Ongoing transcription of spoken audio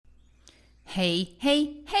Hey,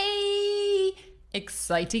 hey, hey!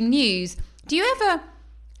 Exciting news. Do you ever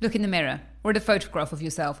look in the mirror or at a photograph of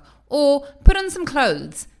yourself or put on some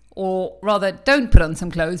clothes? Or rather, don't put on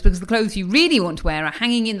some clothes because the clothes you really want to wear are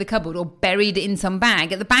hanging in the cupboard or buried in some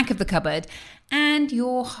bag at the back of the cupboard, and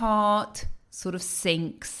your heart sort of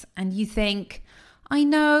sinks and you think, I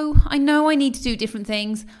know I need to do different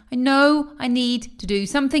things. I know I need to do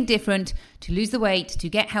something different to lose the weight, to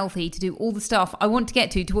get healthy, to do all the stuff I want to get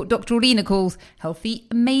to what Dr. Orlina calls healthy,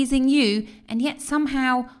 amazing you, and yet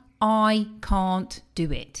somehow I can't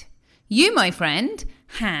do it. You, my friend,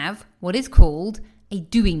 have what is called a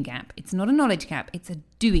doing gap. It's not a knowledge gap, it's a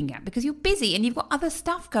doing gap because you're busy and you've got other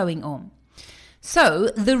stuff going on. So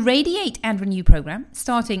the Radiate and Renew program,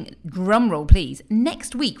 starting, drumroll please,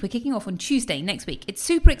 next week. We're kicking off on Tuesday next week. It's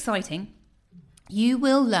super exciting. You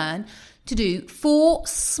will learn to do 4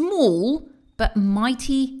 small but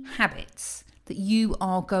mighty habits that you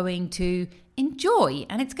are going to enjoy,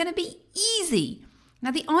 and it's going to be easy. Now,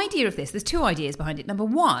 the idea of this, there's 2 ideas behind it. Number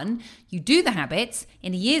 1, you do the habits.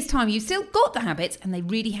 In a year's time, you've still got the habits and they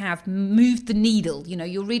really have moved the needle. You know,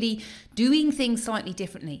 you're really doing things slightly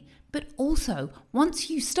differently. But also, once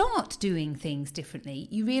you start doing things differently,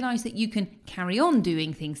 you realise that you can carry on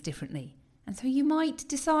doing things differently. And so you might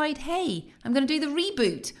decide, hey, I'm going to do the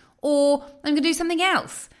reboot, or I'm going to do something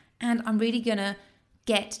else. And I'm really going to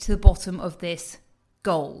get to the bottom of this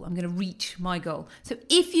goal. I'm going to reach my goal. So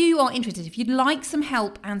if you are interested, if you'd like some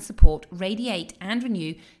help and support, Radiate and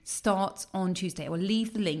Renew starts on Tuesday. I will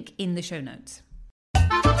leave the link in the show notes.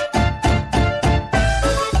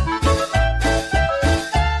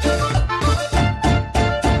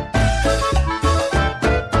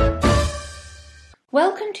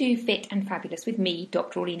 Welcome to Fit and Fabulous with me,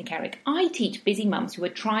 Dr. Orlina Carrick. I teach busy mums who are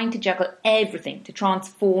trying to juggle everything to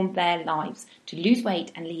transform their lives, to lose weight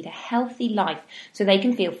and lead a healthy life so they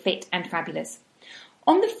can feel fit and fabulous.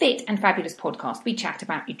 On the Fit and Fabulous podcast, we chat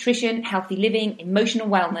about nutrition, healthy living, emotional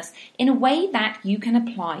wellness in a way that you can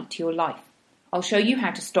apply to your life. I'll show you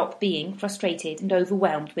how to stop being frustrated and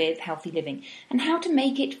overwhelmed with healthy living and how to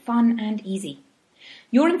make it fun and easy.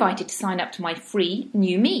 You're invited to sign up to my free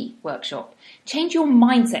New Me workshop. Change your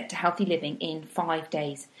mindset to healthy living in 5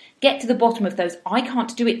 days. Get to the bottom of those I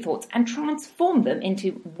can't do it thoughts and transform them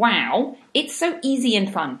into, wow, it's so easy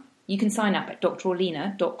and fun. You can sign up at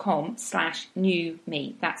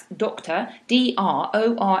drorlina.com/newme. That's Dr.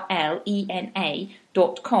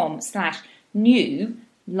 DRORLENA.com/new,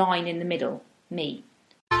 line in the middle, me.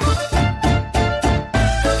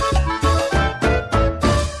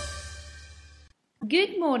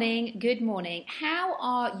 Good morning. How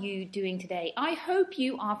are you doing today? I hope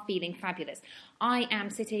you are feeling fabulous. I am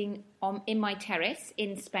sitting in my terrace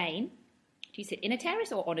in Spain. Do you sit in a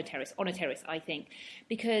terrace or on a terrace? On a terrace, I think,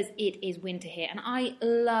 because it is winter here, and I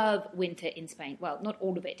love winter in Spain. Well, not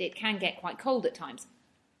all of it. It can get quite cold at times,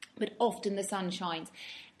 but often the sun shines.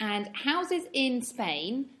 And houses in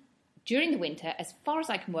Spain during the winter, as far as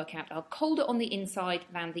I can work out, are colder on the inside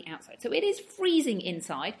than the outside. So it is freezing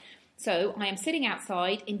inside. So I am sitting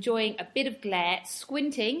outside, enjoying a bit of glare,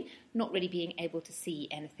 squinting, not really being able to see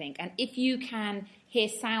anything. And if you can hear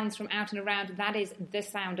sounds from out and around, that is the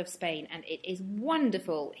sound of Spain, and it is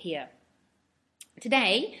wonderful here.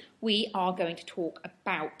 Today, we are going to talk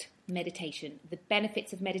about meditation, the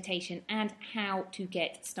benefits of meditation, and how to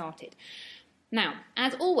get started. Now,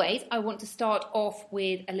 as always, I want to start off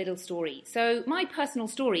with a little story. So my personal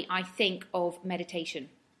story, I think, of meditation.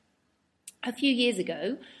 A few years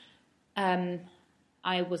ago,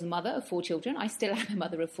 I was a mother of 4 children. I still am a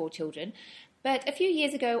mother of 4 children. But a few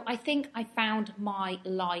years ago, I think I found my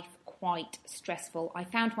life quite stressful. I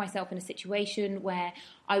found myself in a situation where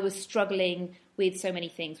I was struggling with so many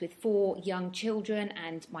things, with 4 young children,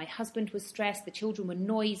 and my husband was stressed. The children were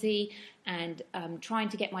noisy, and trying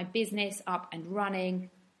to get my business up and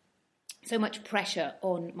running. So much pressure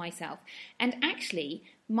on myself. And actually,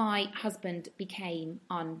 my husband became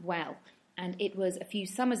unwell. And it was a few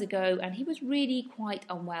summers ago, and he was really quite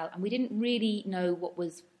unwell, and we didn't really know what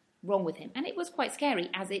was wrong with him. And it was quite scary,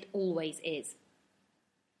 as it always is.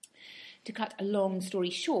 To cut a long story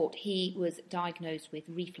short, he was diagnosed with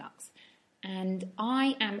reflux. And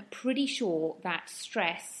I am pretty sure that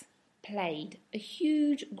stress played a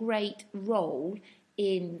huge, great role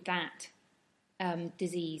in that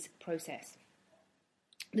disease process.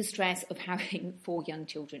 The stress of having 4 young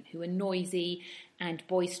children who are noisy and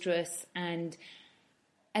boisterous, and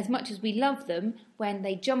as much as we love them, when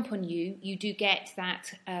they jump on you, you do get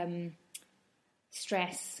that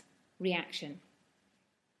stress reaction.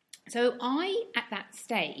 So I, at that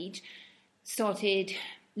stage, started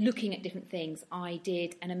looking at different things. I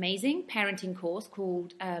did an amazing parenting course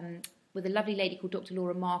called with a lovely lady called Dr.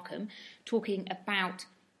 Laura Markham, talking about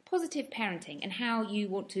positive parenting and how you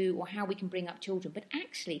want to, or how we can bring up children. But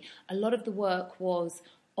actually, a lot of the work was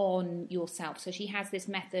on yourself. So she has this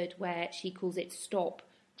method where she calls it stop,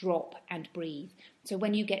 drop and breathe. So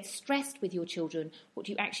when you get stressed with your children, what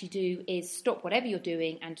you actually do is stop whatever you're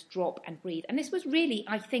doing and drop and breathe. And this was really,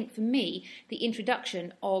 I think, for me, the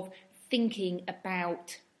introduction of thinking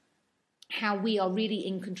about how we are really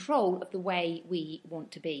in control of the way we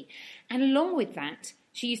want to be. And along with that,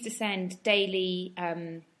 she used to send daily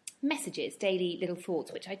messages, daily little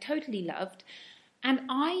thoughts, which I totally loved. And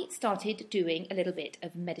I started doing a little bit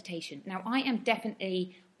of meditation. Now, I am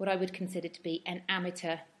definitely what I would consider to be an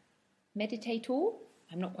amateur meditator.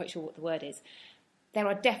 I'm not quite sure what the word is. There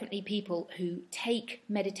are definitely people who take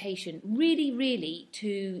meditation really, really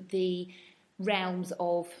to the realms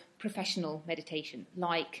of professional meditation,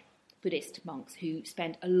 like Buddhist monks who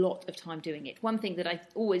spend a lot of time doing it. One thing that I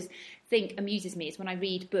always think amuses me is when I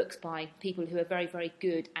read books by people who are very, very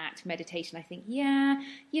good at meditation. I think, yeah,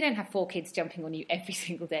 you don't have 4 kids jumping on you every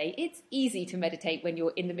single day. It's easy to meditate when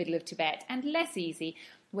you're in the middle of Tibet and less easy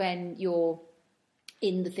when you're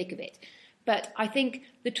in the thick of it. But I think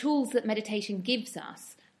the tools that meditation gives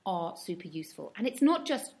us are super useful. And it's not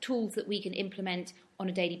just tools that we can implement on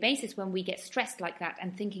a daily basis when we get stressed like that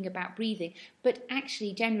and thinking about breathing, but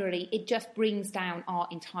actually generally it just brings down our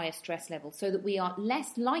entire stress level so that we are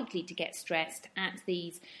less likely to get stressed at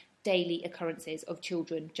these daily occurrences of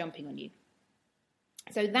children jumping on you.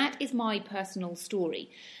 So that is my personal story,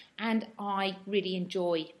 and I really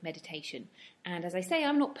enjoy meditation. And as I say,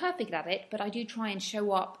 I'm not perfect at it, but I do try and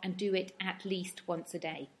show up and do it at least once a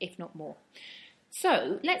day, if not more.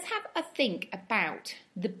 So let's have a think about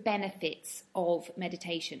the benefits of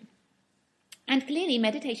meditation. And clearly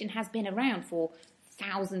meditation has been around for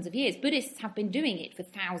thousands of years. Buddhists have been doing it for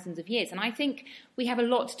thousands of years. And I think we have a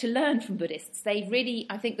lot to learn from Buddhists. They really,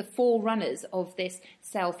 I think, the forerunners of this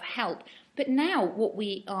self-help. But now what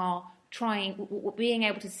we are being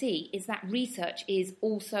able to see is that research is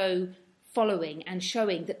also following and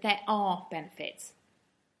showing that there are benefits.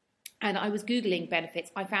 And I was Googling benefits.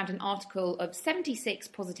 I found an article of 76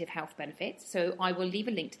 positive health benefits. So I will leave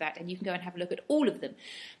a link to that and you can go and have a look at all of them.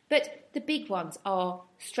 But the big ones are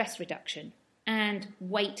stress reduction and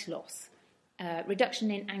weight loss, reduction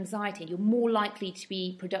in anxiety. You're more likely to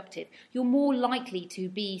be productive. You're more likely to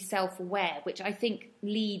be self-aware, which I think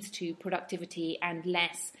leads to productivity and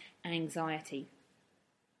less anxiety.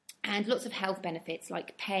 And lots of health benefits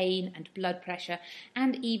like pain and blood pressure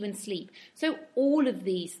and even sleep. So all of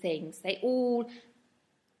these things, they all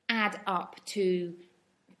add up to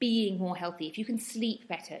being more healthy. If you can sleep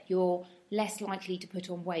better, you're less likely to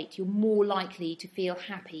put on weight. You're more likely to feel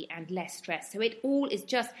happy and less stressed. So it all is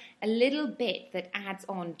just a little bit that adds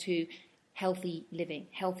on to healthy living,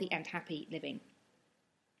 healthy and happy living.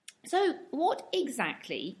 So what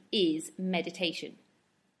exactly is meditation?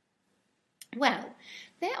 Well,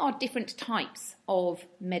 there are different types of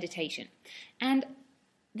meditation, and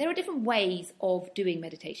there are different ways of doing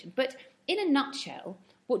meditation. But in a nutshell,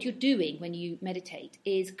 what you're doing when you meditate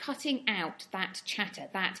is cutting out that chatter,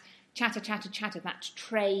 that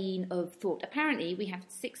train of thought. Apparently, we have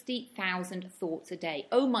 60,000 thoughts a day.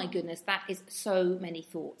 Oh my goodness, that is so many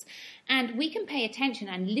thoughts. And we can pay attention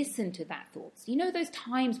and listen to that thoughts. You know those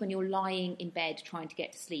times when you're lying in bed trying to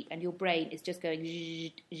get to sleep and your brain is just going,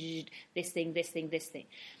 this thing, this thing, this thing.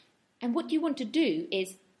 And what you want to do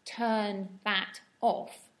is turn that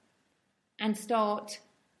off and start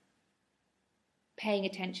paying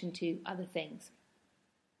attention to other things.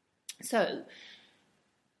 So,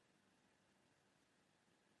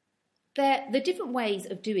 the different ways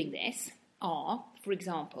of doing this are, for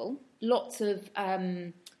example, lots of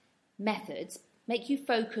methods make you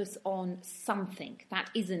focus on something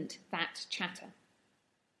that isn't that chatter.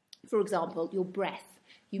 For example, your breath.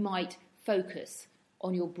 You might focus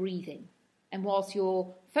on your breathing. And whilst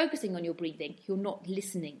you're focusing on your breathing, you're not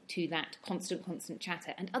listening to that constant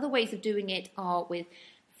chatter. And other ways of doing it are with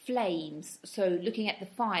flames, so looking at the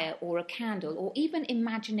fire or a candle, or even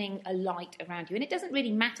imagining a light around you. And it doesn't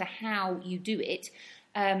really matter how you do it.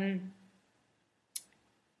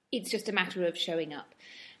 It's just a matter of showing up.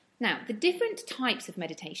 Now, the different types of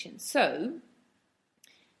meditation. So,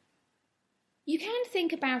 you can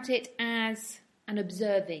think about it as an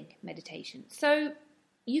observing meditation. So,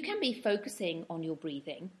 you can be focusing on your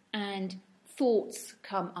breathing and thoughts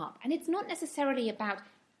come up. And it's not necessarily about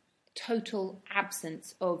total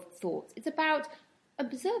absence of thoughts. It's about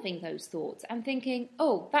observing those thoughts and thinking,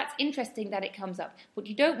 oh, that's interesting that it comes up. What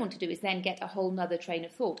you don't want to do is then get a whole nother train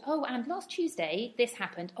of thought. Oh, and last Tuesday this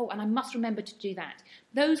happened. Oh, and I must remember to do that.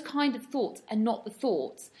 Those kind of thoughts are not the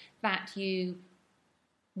thoughts that you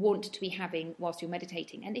want to be having whilst you're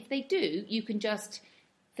meditating. And if they do, you can just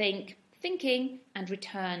thinking and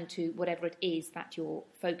return to whatever it is that you're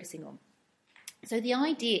focusing on. So the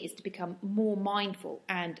idea is to become more mindful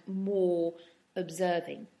and more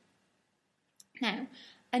observing. Now,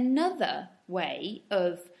 another way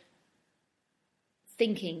of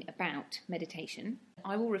thinking about meditation,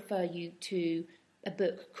 I will refer you to a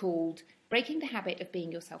book called Breaking the Habit of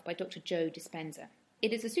Being Yourself by Dr. Joe Dispenza.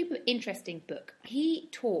 It is a super interesting book. He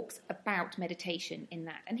talks about meditation in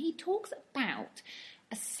that, and he talks about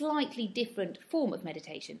a slightly different form of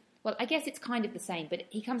meditation. Well, I guess it's kind of the same, but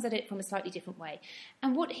he comes at it from a slightly different way.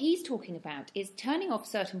 And what he's talking about is turning off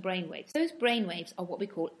certain brainwaves. Those brainwaves are what we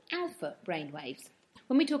call alpha brainwaves.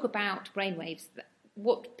 When we talk about brainwaves,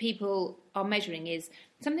 what people are measuring is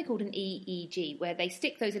something called an EEG, where they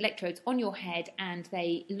stick those electrodes on your head and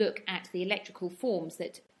they look at the electrical forms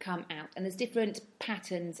that come out. And there's different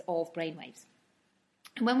patterns of brainwaves.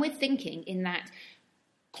 And when we're thinking in that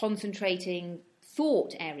concentrating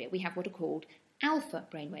thought area, we have what are called alpha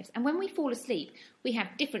brainwaves. And when we fall asleep, we have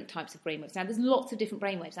different types of brainwaves. Now, there's lots of different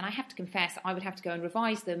brainwaves, and I have to confess I would have to go and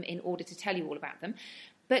revise them in order to tell you all about them.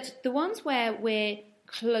 But the ones where we're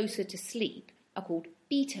closer to sleep are called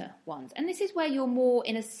beta ones. And this is where you're more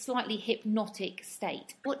in a slightly hypnotic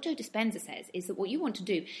state. What Joe Dispenza says is that what you want to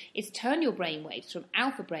do is turn your brainwaves from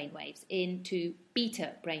alpha brainwaves into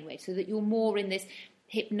beta brainwaves so that you're more in this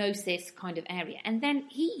hypnosis kind of area. And then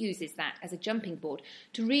he uses that as a jumping board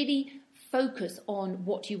to really focus on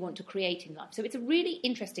what you want to create in life. So it's a really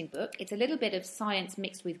interesting book. It's a little bit of science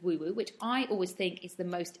mixed with woo-woo, which I always think is the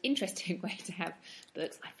most interesting way to have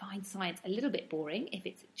books. I find science a little bit boring if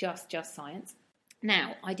it's just science.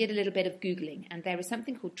 Now, I did a little bit of Googling, and there is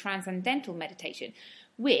something called transcendental meditation,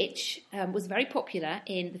 which was very popular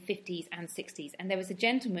in the 50s and 60s. And there was a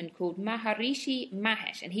gentleman called Maharishi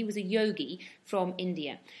Mahesh, and he was a yogi from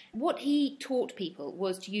India. What he taught people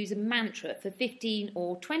was to use a mantra for 15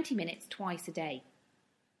 or 20 minutes twice a day.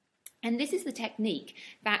 And this is the technique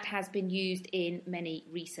that has been used in many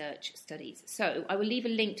research studies. So I will leave a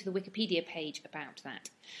link to the Wikipedia page about that.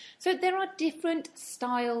 So there are different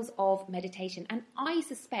styles of meditation, and I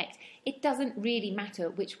suspect it doesn't really matter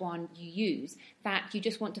which one you use, that you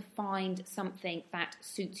just want to find something that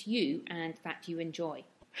suits you and that you enjoy.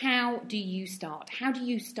 How do you start? How do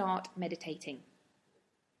you start meditating?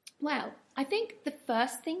 Well, I think the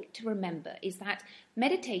first thing to remember is that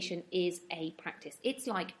meditation is a practice. It's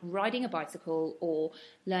like riding a bicycle or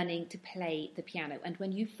learning to play the piano. And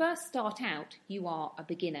when you first start out, you are a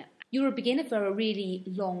beginner. You're a beginner for a really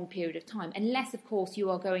long period of time, unless, of course,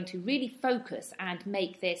 you are going to really focus and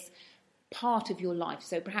make this part of your life.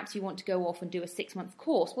 So perhaps you want to go off and do a 6-month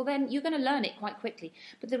course. Well, then you're going to learn it quite quickly.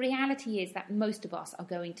 But the reality is that most of us are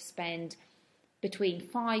going to spend between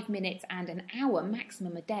 5 minutes and an hour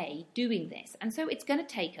maximum a day doing this. And so it's going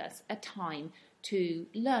to take us a time to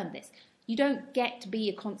learn this. You don't get to be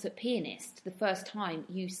a concert pianist the first time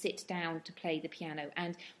you sit down to play the piano.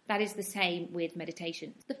 And that is the same with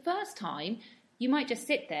meditation. The first time, you might just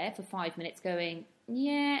sit there for 5 minutes going,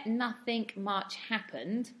 yeah, nothing much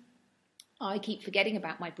happened. I keep forgetting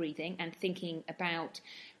about my breathing and thinking about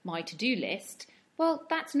my to-do list. Well,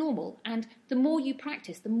 that's normal, and the more you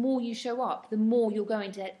practice, the more you show up, the more you're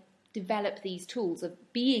going to develop these tools of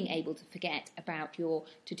being able to forget about your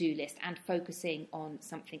to-do list and focusing on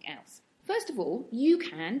something else. First of all, you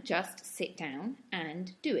can just sit down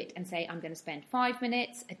and do it and say, I'm going to spend 5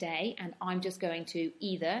 minutes a day and I'm just going to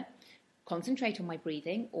either concentrate on my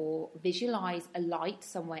breathing or visualize a light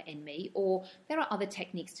somewhere in me, or there are other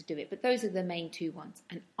techniques to do it, but those are the main two ones.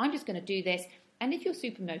 And I'm just going to do this. And if you're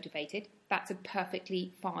super motivated, that's a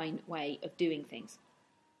perfectly fine way of doing things.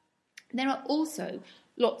 There are also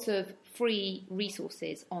lots of free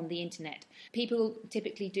resources on the internet. People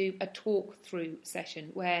typically do a talk-through session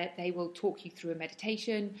where they will talk you through a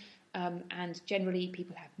meditation, and generally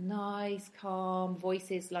people have nice, calm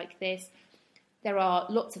voices like this. There are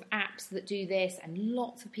lots of apps that do this and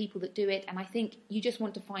lots of people that do it, and I think you just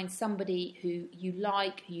want to find somebody who you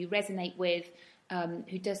like, who you resonate with,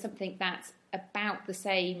 who does something that's about the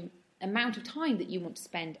same amount of time that you want to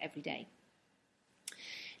spend every day.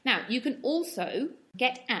 Now, you can also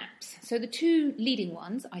get apps. So the two leading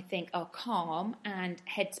ones, I think, are Calm and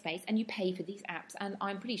Headspace, and you pay for these apps, and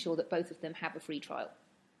I'm pretty sure that both of them have a free trial.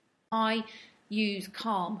 I use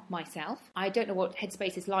Calm myself. I don't know what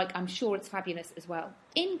Headspace is like. I'm sure it's fabulous as well.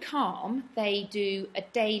 In Calm, they do a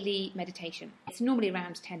daily meditation. It's normally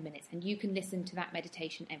around 10 minutes, and you can listen to that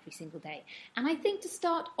meditation every single day. And I think to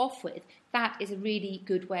start off with, that is a really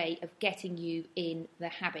good way of getting you in the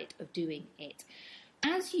habit of doing it.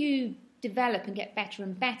 As you develop and get better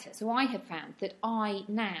and better, so I have found that I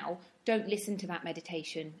now don't listen to that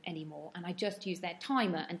meditation anymore, and I just use their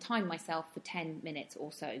timer and time myself for 10 minutes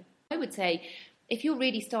or so. I would say if you're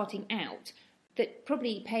really starting out, that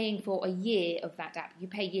probably paying for a year of that app, you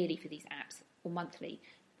pay yearly for these apps or monthly,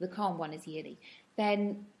 the Calm one is yearly,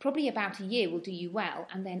 then probably about a year will do you well,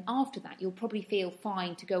 and then after that you'll probably feel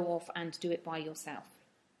fine to go off and do it by yourself.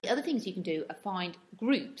 The other things you can do are find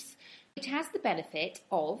groups, which has the benefit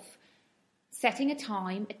of setting a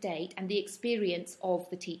time, a date, and the experience of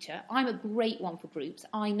the teacher. I'm a great one for groups.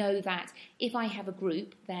 I know that if I have a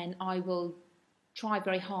group, then I will try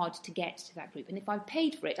very hard to get to that group. And if I've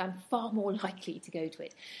paid for it, I'm far more likely to go to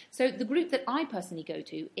it. So the group that I personally go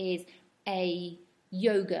to is a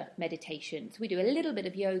yoga meditation. So we do a little bit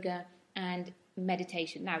of yoga and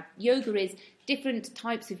meditation. Now, yoga is different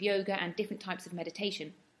types of yoga and different types of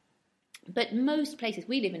meditation. But most places,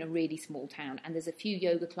 we live in a really small town, and there's a few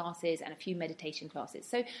yoga classes and a few meditation classes.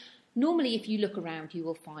 So normally if you look around, you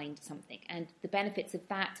will find something. And the benefits of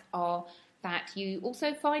that are that you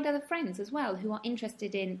also find other friends as well who are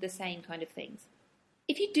interested in the same kind of things.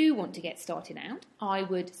 If you do want to get started out, I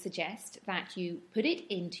would suggest that you put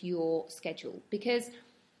it into your schedule, because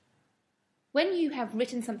when you have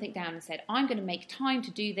written something down and said, I'm going to make time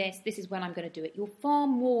to do this, this is when I'm going to do it, you're far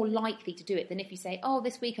more likely to do it than if you say, oh,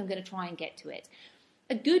 this week I'm going to try and get to it.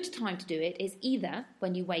 A good time to do it is either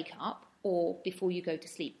when you wake up or before you go to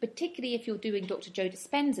sleep, particularly if you're doing Dr. Joe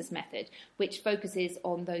Dispenza's method, which focuses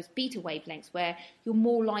on those beta wavelengths, where you're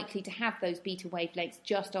more likely to have those beta wavelengths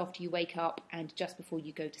just after you wake up and just before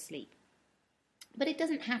you go to sleep. But it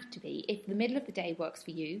doesn't have to be. If the middle of the day works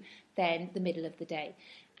for you, then the middle of the day.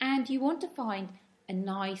 And you want to find a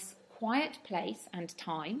nice, quiet place and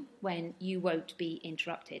time when you won't be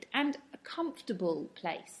interrupted, and a comfortable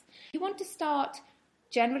place. You want to start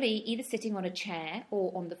generally either sitting on a chair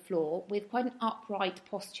or on the floor with quite an upright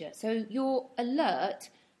posture. So you're alert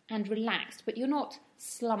and relaxed, but you're not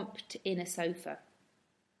slumped in a sofa.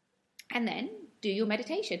 And then do your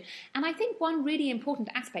meditation. And I think one really important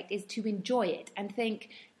aspect is to enjoy it and think,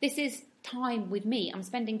 this is time with me. I'm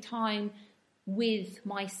spending time with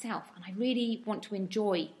myself, and I really want to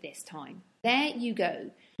enjoy this time. There you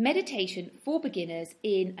go. Meditation for beginners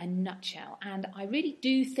in a nutshell. And I really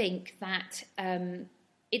do think that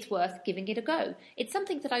it's worth giving it a go. It's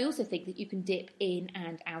something that I also think that you can dip in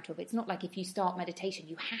and out of. It's not like if you start meditation,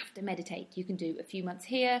 you have to meditate. You can do a few months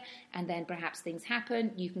here, and then perhaps things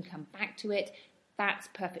happen. You can come back to it. That's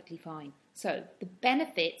perfectly fine. So the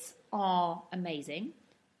benefits are amazing.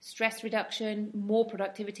 Stress reduction, more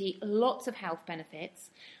productivity, lots of health benefits,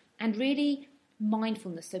 and really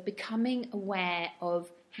mindfulness. So becoming aware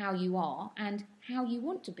of how you are and how you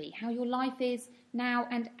want to be, how your life is now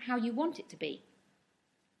and how you want it to be.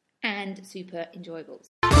 And super enjoyable.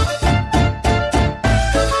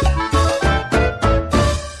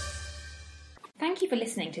 Thank you for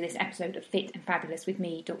listening to this episode of Fit and Fabulous with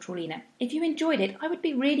me, Dr. Orlena. If you enjoyed it, I would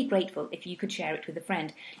be really grateful if you could share it with a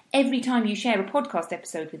friend. Every time you share a podcast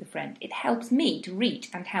episode with a friend, it helps me to reach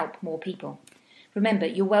and help more people. Remember,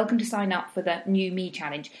 you're welcome to sign up for the New Me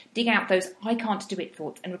Challenge. Dig out those I can't do it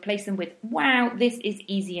thoughts and replace them with, wow, this is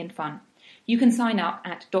easy and fun. You can sign up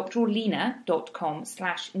at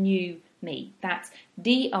drorlena.com/newme. That's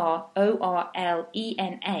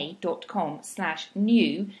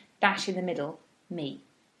drorlena.com/new _ in the middle me.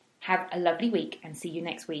 Have a lovely week and see you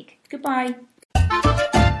next week. Goodbye.